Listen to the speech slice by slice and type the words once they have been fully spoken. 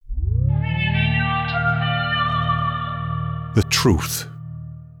the truth.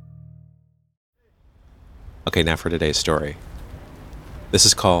 Okay, now for today's story. This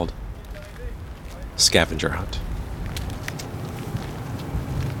is called Scavenger Hunt.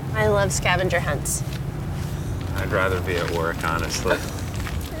 I love scavenger hunts. I'd rather be at work, honestly.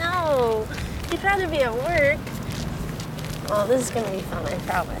 No, you'd rather be at work. Oh, this is gonna be fun, I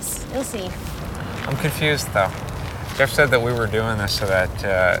promise. You'll see. I'm confused, though. Jeff said that we were doing this so that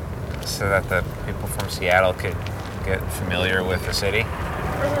the people from Seattle could get familiar with the city.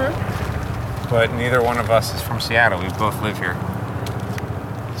 Mm-hmm. But neither one of us is from Seattle. We both live here.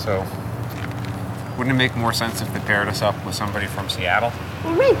 So, wouldn't it make more sense if they paired us up with somebody from Seattle?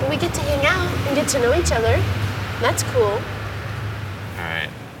 Well, right, but we get to hang out and get to know each other. That's cool. All right.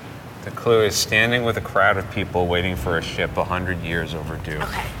 The clue is standing with a crowd of people waiting for a ship 100 years overdue.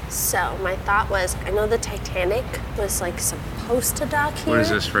 Okay, so my thought was, I know the Titanic was like supposed to dock here. What is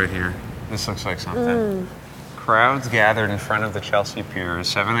this right here? This looks like something. Crowds gathered in front of the Chelsea Piers,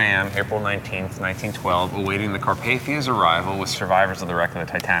 7 a.m., April 19th, 1912, awaiting the Carpathia's arrival with survivors of the wreck of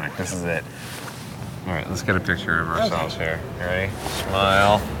the Titanic. This is it. All right, let's get a picture of ourselves here. You ready?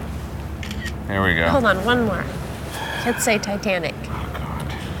 Smile. There we go. Hold on, one more. Let's say Titanic. Oh,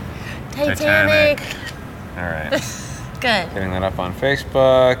 God. Titanic. All right. Good. Getting that up on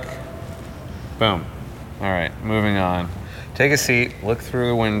Facebook. Boom. All right, moving on. Take a seat, look through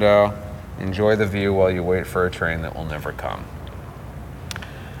the window, enjoy the view while you wait for a train that will never come.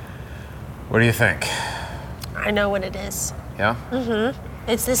 What do you think? I know what it is. Yeah? Mm-hmm.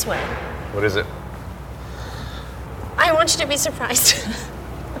 It's this way. What is it? I want you to be surprised.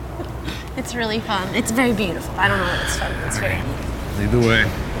 It's really fun. It's very beautiful. I don't know what it's fun. It's very beautiful. Lead the way.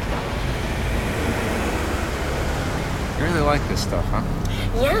 You really like this stuff, huh?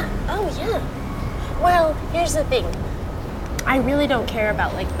 Yeah. Oh, yeah. Well, here's the thing. I really don't care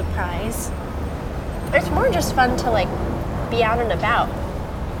about, like, the prize. It's more just fun to, like, be out and about.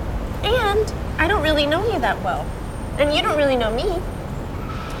 And I don't really know you that well. And you don't really know me.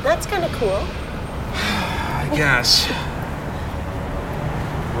 That's kind of cool. I guess.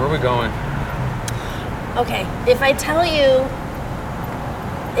 Where are we going? Okay, if I tell you,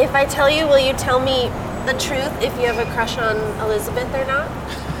 will you tell me the truth if you have a crush on Elizabeth or not?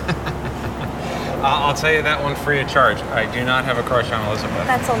 I'll tell you that one free of charge. I do not have a crush on Elizabeth.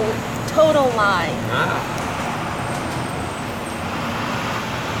 That's a total lie.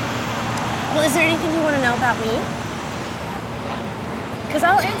 Well, is there anything you want to know about me? Because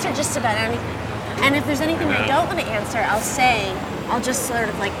I'll answer just about anything. And if there's anything I don't want to answer, I'll just sort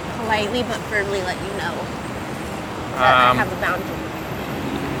of like politely but firmly let you know that I have a boundary.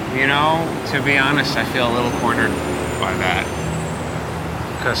 You know, to be honest, I feel a little cornered by that.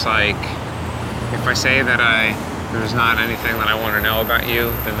 Because, like, if I say that there's not anything that I want to know about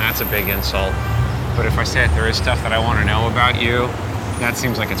you, then that's a big insult. But if I say that there is stuff that I want to know about you, that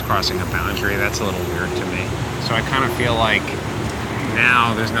seems like it's crossing a boundary. That's a little weird to me. So I kind of feel like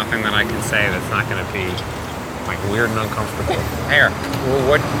now there's nothing that I can say that's not going to be like weird and uncomfortable. Here, well,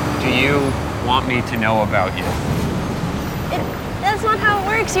 what do you want me to know about you? That's not how it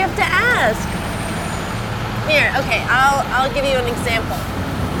works. You have to ask. Here, okay, I'll give you an example.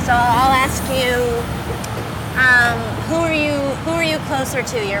 So I'll ask you, who are you closer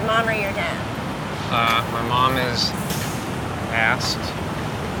to, your mom or your dad? My mom is asked.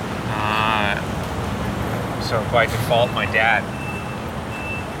 So by default, my dad.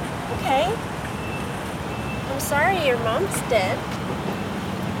 Okay. I'm sorry, your mom's dead.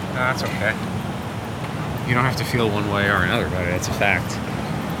 No, that's okay. You don't have to feel one way or another about it. It's a fact.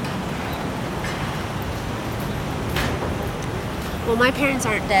 Well, my parents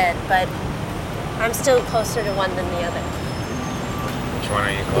aren't dead, but I'm still closer to one than the other. Which one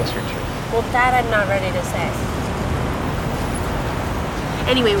are you closer to? Well, that I'm not ready to say.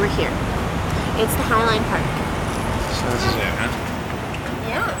 Anyway, we're here. It's the Highline Park. So this is it, huh?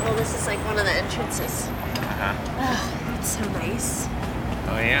 Yeah, well, this is like one of the entrances. Uh-huh. Oh, it's so nice.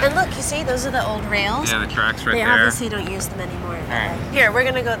 Oh, yeah. And look, you see, those are the old rails. Yeah, the tracks right they there. They obviously don't use them anymore. All right. Here, we're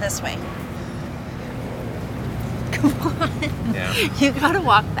gonna go this way. Come on. Yeah. You gotta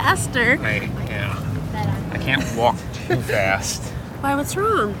walk faster. I can't walk too fast. Why, what's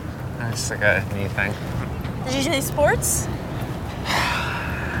wrong? It's like a knee thing. Did you play sports?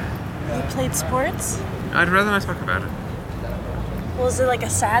 You played sports? I'd rather not talk about it. Well, is it like a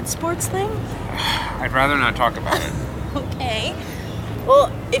sad sports thing? I'd rather not talk about it. Okay.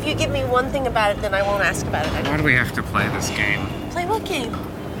 Well, if you give me one thing about it, then I won't ask about it anymore. Why do we have to play this game? Play what game?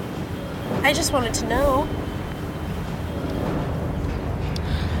 I just wanted to know.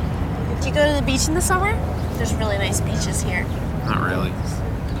 Do you go to the beach in the summer? There's really nice beaches here. Not really.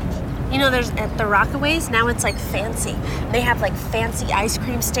 You know, there's at the Rockaways, now it's like fancy. They have like fancy ice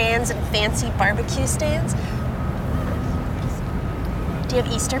cream stands and fancy barbecue stands. Do you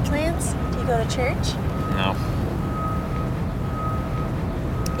have Easter plans? Do you go to church? No.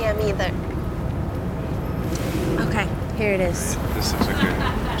 Yeah, me either. Okay, here it is. This looks like a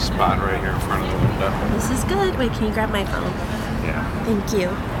good spot right here in front of the window. This is good. Wait, can you grab my phone? Yeah. Thank you.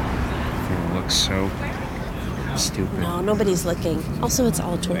 It looks so stupid. No, nobody's looking. Also, it's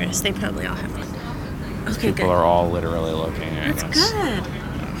all tourists. They probably all have fun. Okay, People good. are all literally looking, I That's guess. good.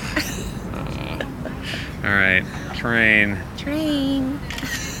 All right, train. Train.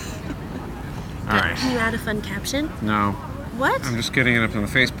 All right. Can you add a fun caption? No, What? I'm just getting it up on the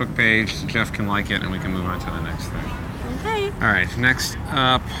Facebook page so Jeff can like it and we can move on to the next thing. Okay. All right, next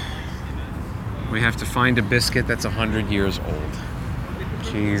up, we have to find a biscuit that's 100 years old.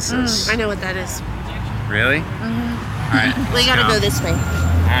 Jesus. I know what that is. Really? Mm-hmm. All right. We let's gotta go this way. All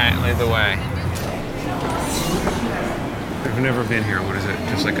right, lead the way. I've never been here. What is it?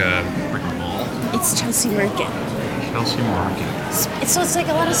 Just like a mall? It's Chelsea Market. Chelsea Market. So it's like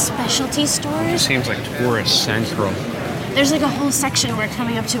a lot of specialty It stores. seems like tourist central. There's like a whole section we're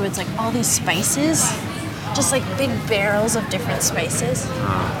coming up to. It's like all these spices. Just like big barrels of different spices.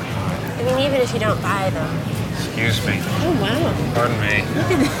 I mean, even if you don't buy them. Excuse me. Oh, wow. Pardon me.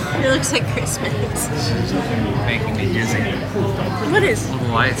 Look at it. It looks like Christmas. Making me dizzy. What is? All the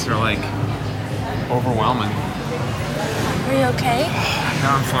lights are like overwhelming. Are you okay? No,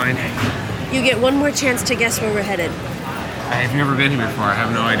 I'm fine. You get one more chance to guess where we're headed. I've never been here before. I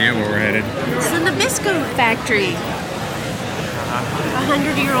have no idea where we're headed. It's the Nabisco factory.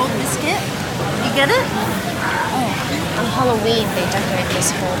 100-year-old biscuit. You get it? Oh, on Halloween they decorate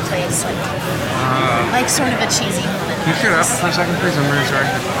this whole place like sort of a cheesy holiday. Can you shut up for a second, please? I'm really sorry.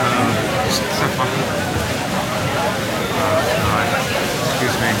 Just stop talking.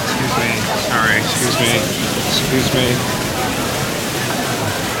 Excuse me. Excuse me. Sorry. Excuse me. Excuse me.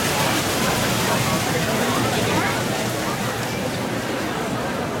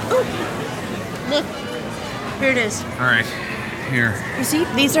 Look, here it is. All right. Here. You see,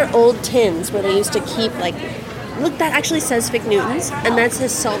 these are old tins where they used to keep like. Look, that actually says Vic Newtons, and that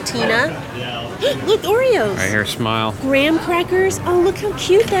says Saltina. Look, Oreos. Right here. Smile. Graham crackers. Oh, look how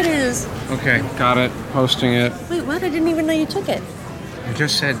cute that is. Okay. Got it. Posting it. Wait, what? I didn't even know you took it. I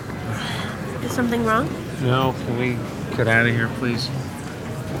just said Is something wrong? no. Can we get out of here, please?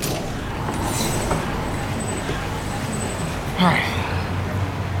 All right.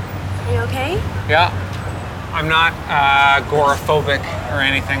 Are you okay? Yeah. I'm not agoraphobic or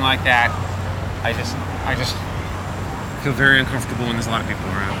anything like that. I just feel very uncomfortable when there's a lot of people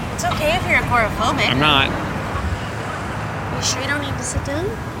around. It's okay if you're agoraphobic. I'm not. You sure you don't need to sit down?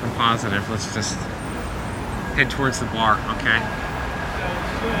 I'm positive. Let's just head towards the bar, okay?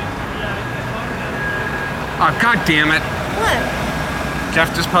 Oh, God damn it. What?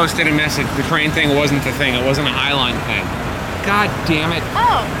 Jeff just posted a message. The train thing wasn't the thing. It wasn't a Highline thing. God damn it.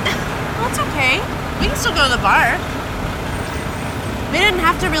 Oh, well, it's okay. We can still go to the bar. We didn't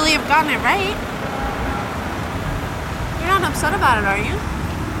have to really have gotten it right. You're not upset about it, are you?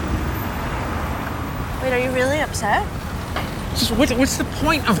 Wait, are you really upset? Just what's the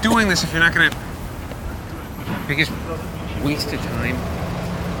point of doing this if you're not gonna... Biggest waste of time.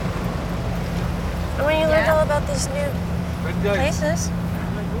 And when you learned all about these new places,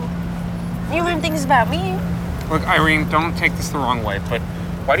 you learned things about me. Look, Irene, don't take this the wrong way, but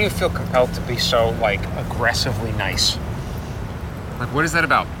why do you feel compelled to be so, like, aggressively nice? Like, what is that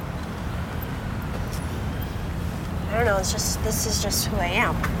about? I don't know, this is just who I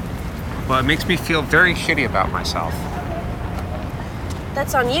am. Well, it makes me feel very shitty about myself.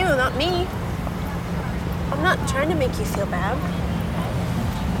 That's on you, not me. I'm not trying to make you feel bad.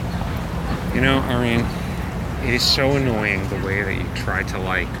 You know, Irene, it is so annoying the way that you try to,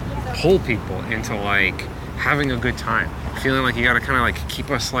 like, pull people into, like, having a good time. Feeling like you gotta kind of, like, keep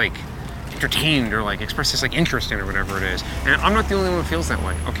us, like, entertained or, like, express this, like, interest in or whatever it is. And I'm not the only one who feels that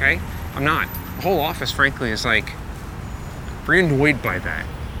way, okay? I'm not. The whole office, frankly, is, like, very annoyed by that.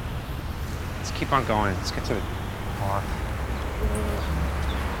 Let's keep on going. Let's get to the bar.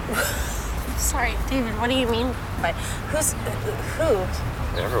 Sorry, David, what do you mean by who?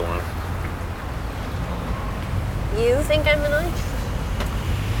 Everyone. You think I'm annoying?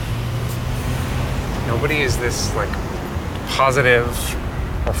 Nobody is this, like, positive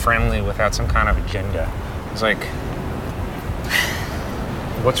or friendly without some kind of agenda. It's like,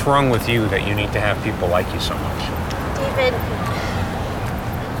 what's wrong with you that you need to have people like you so much? David,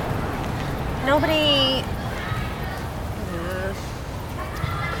 nobody...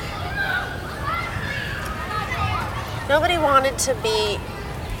 Nobody wanted to be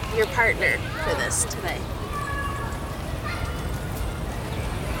your partner for this today.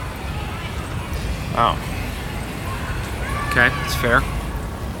 Oh. Okay, it's fair.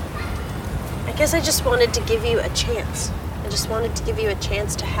 I guess I just wanted to give you a chance. I just wanted to give you a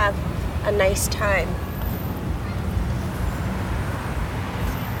chance to have a nice time.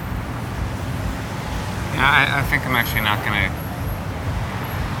 Yeah, I think I'm actually not gonna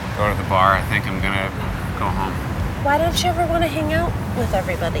go to the bar. I think I'm gonna go home. Why don't you ever want to hang out with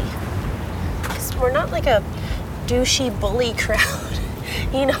everybody? Because we're not like a douchey bully crowd.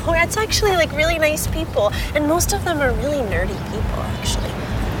 You know, it's actually like really nice people. And most of them are really nerdy people, actually.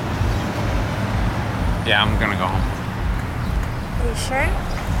 Yeah, I'm gonna go home. Are you sure?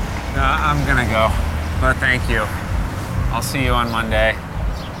 No, I'm gonna go. But thank you. I'll see you on Monday.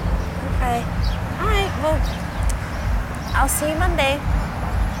 Okay. All right, well, I'll see you Monday.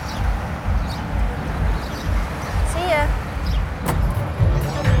 See ya.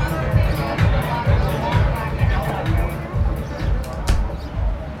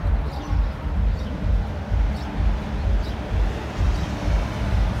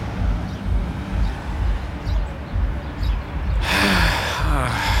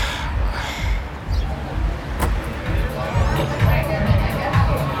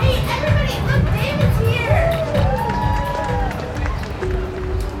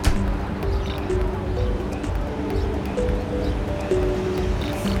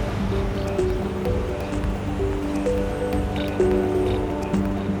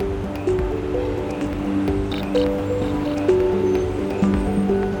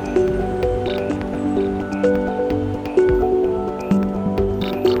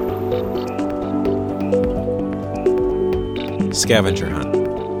 Scavenger Hunt,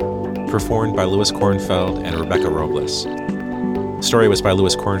 performed by Louis Kornfeld and Rebecca Robles. The story was by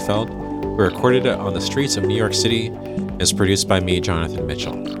Louis Kornfeld, who recorded it on the streets of New York City, and is produced by me, Jonathan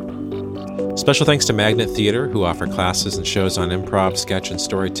Mitchell. Special thanks to Magnet Theater, who offer classes and shows on improv, sketch, and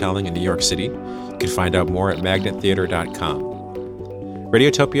storytelling in New York City. You can find out more at magnettheater.com.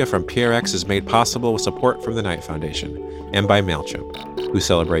 Radiotopia from PRX is made possible with support from the Knight Foundation and by MailChimp, who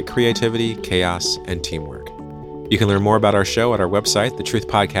celebrate creativity, chaos, and teamwork. You can learn more about our show at our website,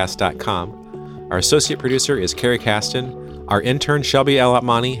 thetruthpodcast.com. Our associate producer is Carrie Caston. Our intern, Shelby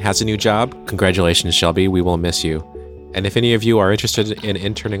El-Atmani, has a new job. Congratulations, Shelby. We will miss you. And if any of you are interested in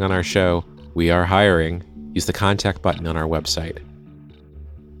interning on our show, we are hiring. Use the contact button on our website.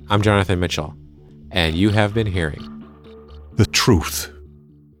 I'm Jonathan Mitchell, and you have been hearing The Truth.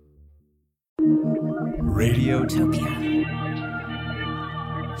 Radiotopia.